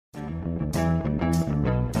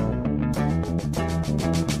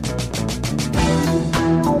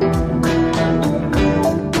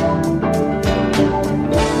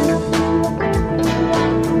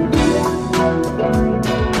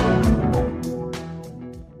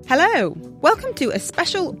Hello! Welcome to a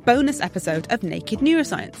special bonus episode of Naked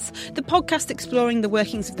Neuroscience, the podcast exploring the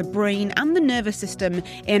workings of the brain and the nervous system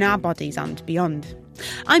in our bodies and beyond.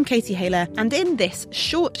 I'm Katie Haylor, and in this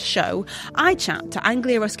short show, I chat to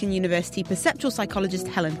Anglia Ruskin University perceptual psychologist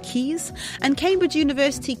Helen Keyes and Cambridge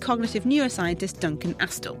University cognitive neuroscientist Duncan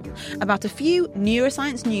Astle about a few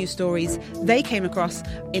neuroscience news stories they came across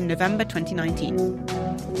in November 2019.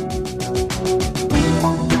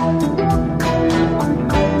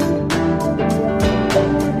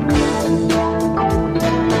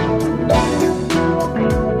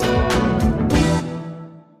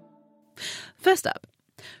 First up,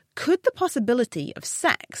 could the possibility of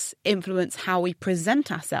sex influence how we present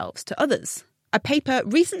ourselves to others? A paper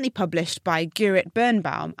recently published by Gurit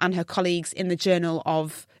Birnbaum and her colleagues in the Journal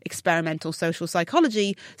of Experimental Social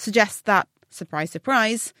Psychology suggests that, surprise,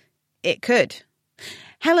 surprise, it could.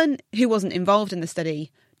 Helen, who wasn't involved in the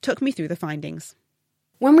study, took me through the findings.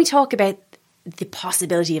 When we talk about the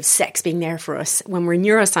possibility of sex being there for us, when we're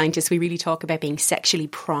neuroscientists, we really talk about being sexually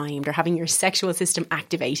primed or having your sexual system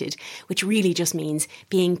activated, which really just means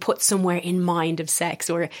being put somewhere in mind of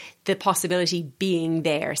sex or the possibility being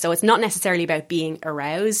there. So it's not necessarily about being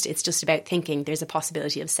aroused. It's just about thinking there's a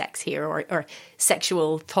possibility of sex here or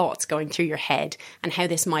sexual thoughts going through your head and how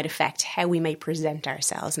this might affect how we may present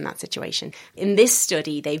ourselves in that situation. In this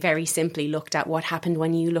study, they very simply looked at what happened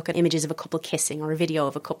when you look at images of a couple kissing or a video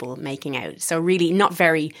of a couple making out. So really not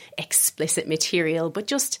very explicit material, but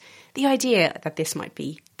just the idea that this might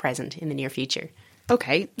be present in the near future.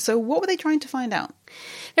 Okay, so what were they trying to find out?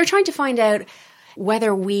 They were trying to find out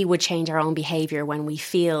whether we would change our own behaviour when we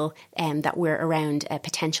feel that we're around a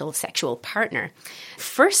potential sexual partner.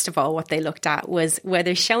 First of all, what they looked at was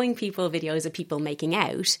whether showing people videos of people making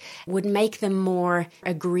out would make them more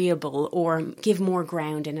agreeable or give more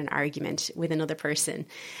ground in an argument with another person.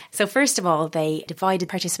 So first of all, they divided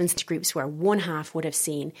participants into groups where one half would have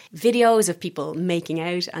seen videos of people making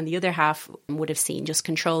out and the other half would have seen just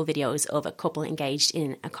control videos of a couple engaged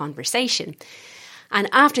in a conversation. And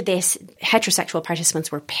after this, heterosexual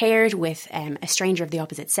participants were paired with a stranger of the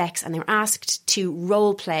opposite sex and they were asked to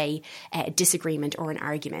role play a disagreement or an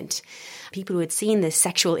argument. People who had seen this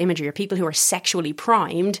sexual imagery or people who were sexually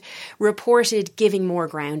primed reported giving more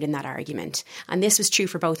ground in that argument. And this was true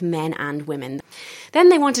for both men and women. Then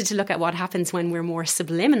they wanted to look at what happens when we're more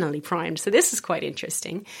subliminally primed. So this is quite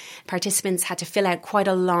interesting. Participants had to fill out quite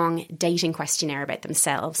a long dating questionnaire about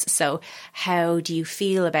themselves. So how do you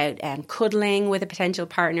feel about cuddling with a potential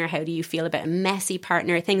partner? How do you feel about a messy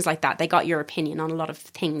partner? Things like that. They got your opinion on a lot of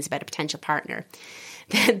things about a potential partner.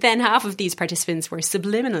 Then half of these participants were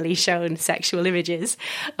subliminally shown sexual images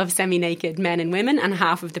of semi-naked men and women, and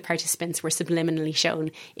half of the participants were subliminally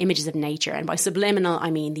shown images of nature. And by subliminal,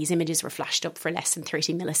 I mean these images were flashed up for less than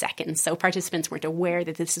 30 milliseconds. So participants weren't aware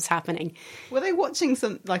that this was happening. Were they watching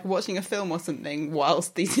watching a film or something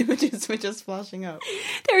whilst these images were just flashing up?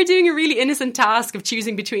 They were doing a really innocent task of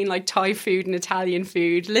choosing between like Thai food and Italian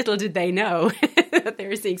food. Little did they know that they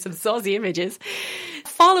were seeing some saucy images.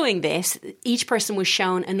 Following this, each person was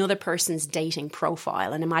shown another person's dating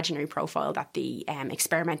profile, an imaginary profile that the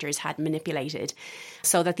experimenters had manipulated,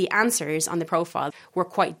 so that the answers on the profile were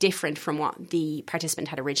quite different from what the participant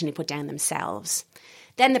had originally put down themselves.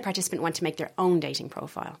 Then the participant went to make their own dating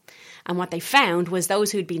profile. And what they found was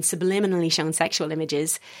those who'd been subliminally shown sexual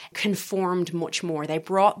images conformed much more. They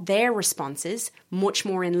brought their responses much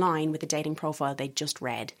more in line with the dating profile they'd just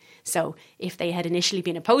read. So if they had initially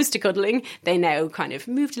been opposed to cuddling, they now kind of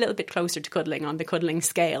moved a little bit closer to cuddling on the cuddling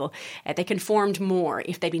scale. They conformed more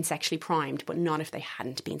if they'd been sexually primed, but not if they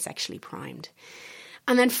hadn't been sexually primed.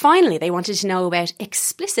 And then finally, they wanted to know about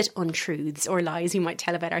explicit untruths or lies we might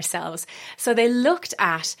tell about ourselves. So they looked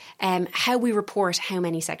at how we report how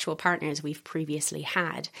many sexual partners we've previously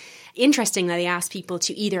had. Interestingly, they asked people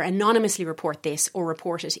to either anonymously report this or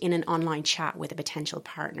report it in an online chat with a potential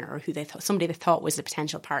partner or somebody they thought was a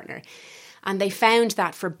potential partner. And they found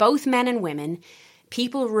that for both men and women,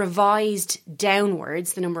 people revised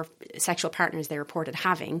downwards the number of sexual partners they reported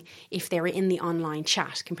having if they were in the online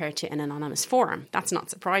chat compared to an anonymous forum. That's not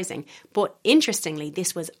surprising. But interestingly,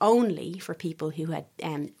 this was only for people who had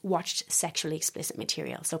watched sexually explicit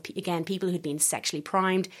material. So again, people who'd been sexually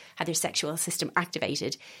primed, had their sexual system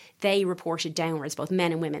activated, they reported downwards, both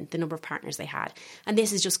men and women, the number of partners they had. And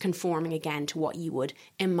this is just conforming again to what you would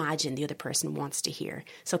imagine the other person wants to hear.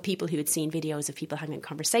 So people who had seen videos of people having a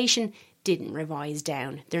conversation didn't revise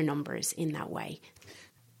down their numbers in that way.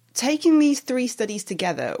 Taking these three studies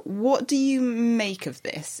together, what do you make of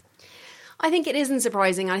this? I think it isn't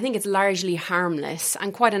surprising. I think it's largely harmless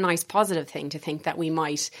and quite a nice positive thing to think that we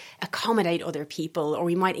might accommodate other people, or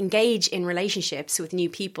we might engage in relationships with new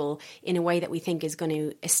people in a way that we think is going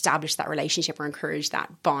to establish that relationship or encourage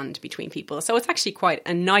that bond between people. So it's actually quite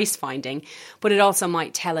a nice finding, but it also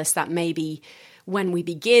might tell us that maybe when we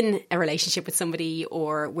begin a relationship with somebody,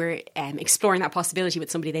 or we're exploring that possibility with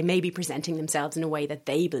somebody, they may be presenting themselves in a way that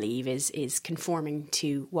they believe is conforming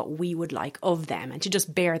to what we would like of them, and to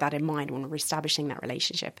just bear that in mind when we're establishing that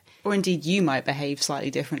relationship. Or indeed, you might behave slightly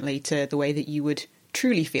differently to the way that you would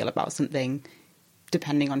truly feel about something,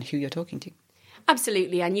 depending on who you're talking to.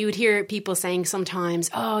 Absolutely. And you would hear people saying sometimes,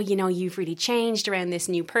 oh, you've really changed around this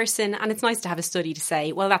new person. And it's nice to have a study to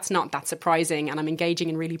say, well, that's not that surprising, and I'm engaging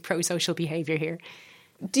in really pro-social behaviour here.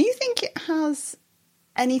 Do you think it has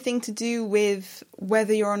anything to do with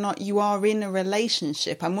whether or not you are in a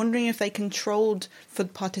relationship? I'm wondering if they controlled for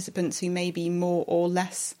participants who may be more or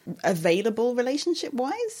less available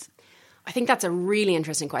relationship-wise? I think that's a really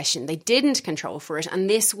interesting question. They didn't control for it, and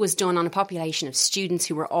this was done on a population of students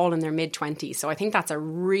who were all in their mid-20s. So I think that's a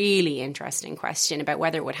really interesting question about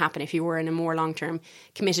whether it would happen if you were in a more long-term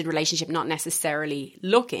committed relationship, not necessarily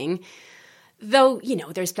looking. Though,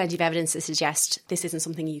 there's plenty of evidence to suggest this isn't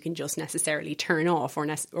something you can just necessarily turn off or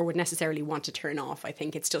would necessarily want to turn off. I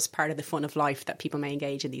think it's just part of the fun of life that people may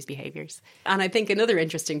engage in these behaviours. And I think another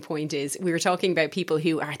interesting point is we were talking about people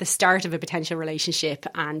who are at the start of a potential relationship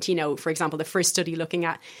and, for example, the first study looking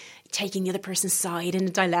at taking the other person's side in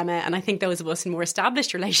a dilemma. And I think those of us in more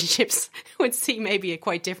established relationships would see maybe a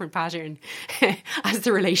quite different pattern as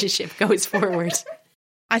the relationship goes forward.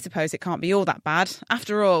 I suppose it can't be all that bad.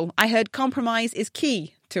 After all, I heard compromise is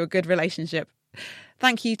key to a good relationship.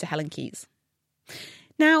 Thank you to Helen Keyes.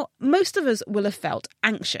 Now, most of us will have felt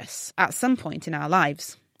anxious at some point in our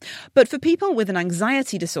lives. But for people with an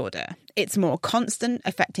anxiety disorder, it's more constant,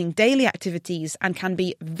 affecting daily activities, and can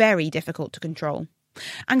be very difficult to control.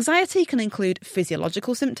 Anxiety can include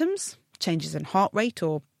physiological symptoms, changes in heart rate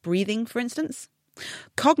or breathing, for instance,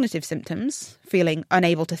 cognitive symptoms, feeling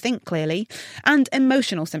unable to think clearly, and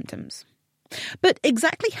emotional symptoms. But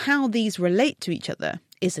exactly how these relate to each other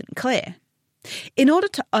isn't clear. In order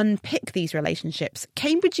to unpick these relationships,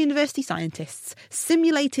 Cambridge University scientists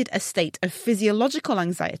simulated a state of physiological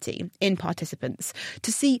anxiety in participants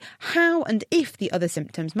to see how and if the other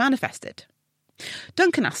symptoms manifested.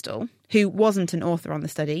 Duncan Astle, who wasn't an author on the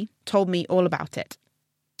study, told me all about it.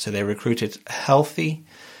 So they recruited healthy,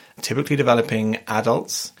 typically developing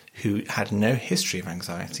adults who had no history of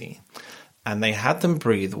anxiety. And they had them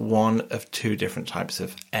breathe one of two different types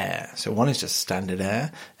of air. So one is just standard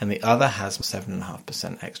air, and the other has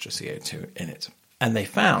 7.5% extra CO2 in it. And they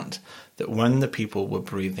found that when the people were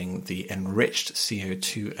breathing the enriched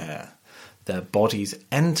CO2 air, their bodies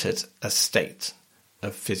entered a state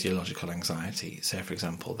of physiological anxiety. So, for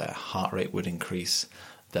example, their heart rate would increase,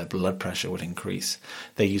 their blood pressure would increase.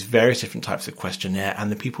 They used various different types of questionnaire,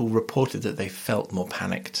 and the people reported that they felt more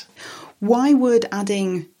panicked. Why would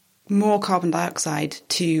adding more carbon dioxide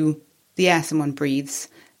to the air someone breathes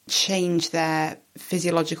change their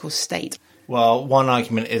physiological state? Well, one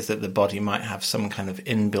argument is that the body might have some kind of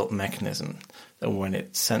inbuilt mechanism that when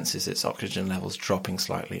it senses its oxygen levels dropping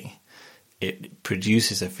slightly, it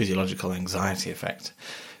produces a physiological anxiety effect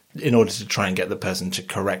in order to try and get the person to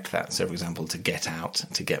correct that. So, for example, to get out,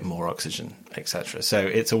 to get more oxygen, etc. So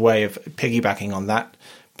it's a way of piggybacking on that,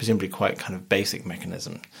 presumably quite kind of basic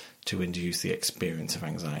mechanism to induce the experience of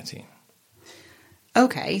anxiety.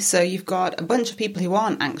 Okay, so you've got a bunch of people who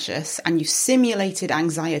aren't anxious and you simulated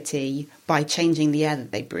anxiety by changing the air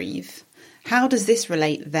that they breathe. How does this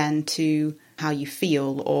relate then to how you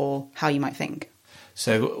feel or how you might think?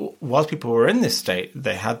 So whilst people were in this state,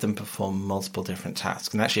 they had them perform multiple different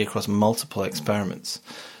tasks, and actually across multiple experiments.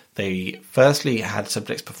 They firstly had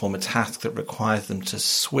subjects perform a task that requires them to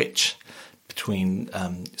switch between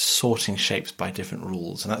sorting shapes by different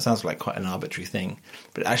rules. And that sounds like quite an arbitrary thing,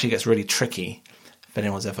 but it actually gets really tricky if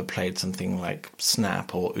anyone's ever played something like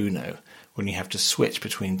Snap or Uno, when you have to switch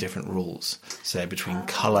between different rules, say between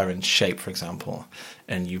colour and shape, for example,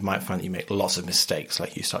 and you might find that you make lots of mistakes,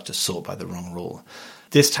 like you start to sort by the wrong rule.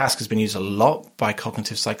 This task has been used a lot by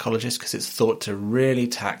cognitive psychologists because it's thought to really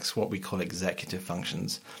tax what we call executive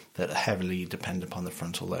functions that heavily depend upon the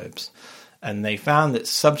frontal lobes. And they found that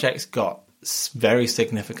subjects got very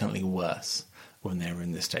significantly worse when they were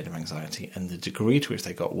in this state of anxiety, and the degree to which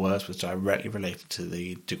they got worse was directly related to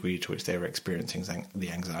the degree to which they were experiencing the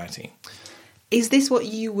anxiety. Is this what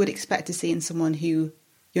you would expect to see in someone who,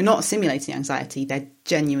 you're not simulating anxiety, they're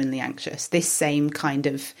genuinely anxious, this same kind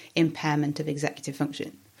of impairment of executive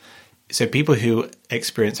function? So people who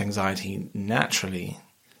experience anxiety naturally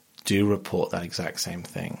do report that exact same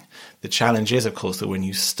thing. The challenge is, of course, that when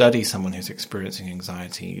you study someone who's experiencing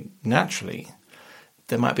anxiety naturally,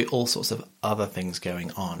 there might be all sorts of other things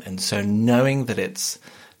going on. And so knowing that it's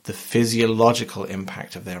the physiological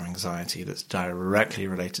impact of their anxiety that's directly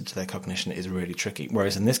related to their cognition is really tricky.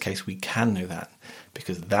 Whereas in this case, we can know that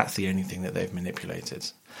because that's the only thing that they've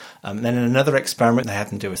manipulated. Then in another experiment, they had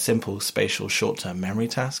them do a simple spatial short-term memory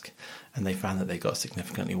task, and they found that they got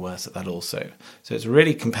significantly worse at that also. So it's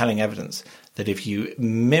really compelling evidence that if you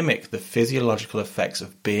mimic the physiological effects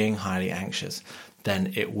of being highly anxious,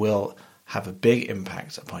 then it will have a big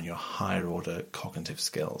impact upon your higher order cognitive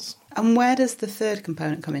skills. And where does the third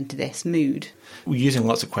component come into this, mood? Using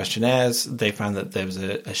lots of questionnaires, they found that there was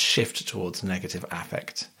a shift towards negative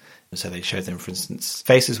affect. So they showed them, for instance,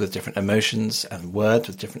 faces with different emotions and words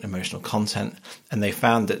with different emotional content, and they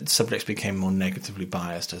found that subjects became more negatively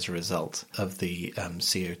biased as a result of the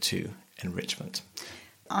CO2 enrichment.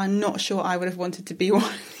 I'm not sure I would have wanted to be one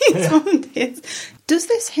of these volunteers. Does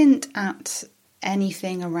this hint at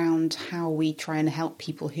anything around how we try and help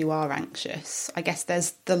people who are anxious? I guess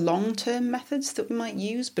there's the long-term methods that we might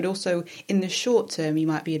use, but also in the short term, you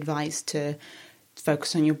might be advised to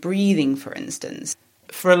focus on your breathing, for instance.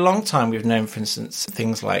 For a long time, we've known, for instance,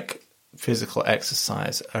 things like physical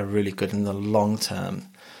exercise are really good in the long term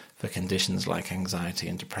for conditions like anxiety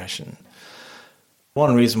and depression.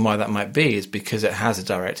 One reason why that might be is because it has a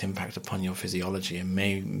direct impact upon your physiology and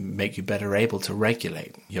may make you better able to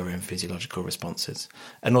regulate your own physiological responses.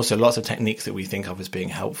 And also lots of techniques that we think of as being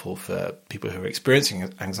helpful for people who are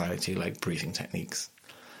experiencing anxiety, like breathing techniques,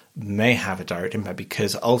 may have a direct impact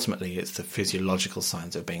because ultimately it's the physiological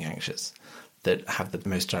signs of being anxious that have the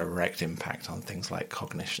most direct impact on things like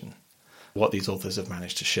cognition. What these authors have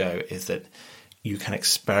managed to show is that you can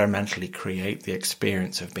experimentally create the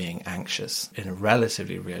experience of being anxious in a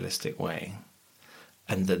relatively realistic way,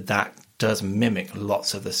 and that does mimic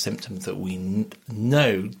lots of the symptoms that we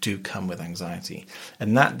know do come with anxiety.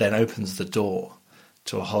 And that then opens the door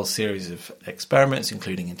to a whole series of experiments,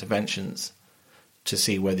 including interventions, to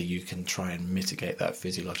see whether you can try and mitigate that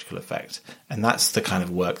physiological effect. And that's the kind of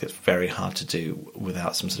work that's very hard to do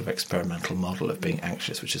without some sort of experimental model of being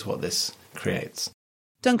anxious, which is what this creates.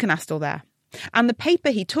 Duncan Astle there. And the paper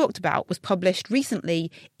he talked about was published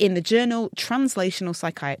recently in the journal Translational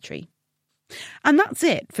Psychiatry. And that's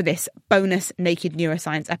it for this bonus Naked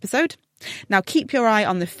Neuroscience episode. Now keep your eye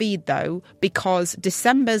on the feed though, because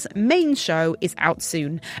December's main show is out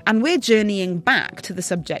soon, and we're journeying back to the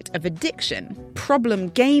subject of addiction, problem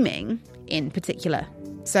gaming in particular.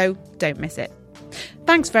 So don't miss it.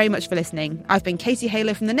 Thanks very much for listening. I've been Katie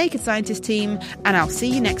Haylor from the Naked Scientist team, and I'll see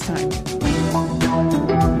you next time.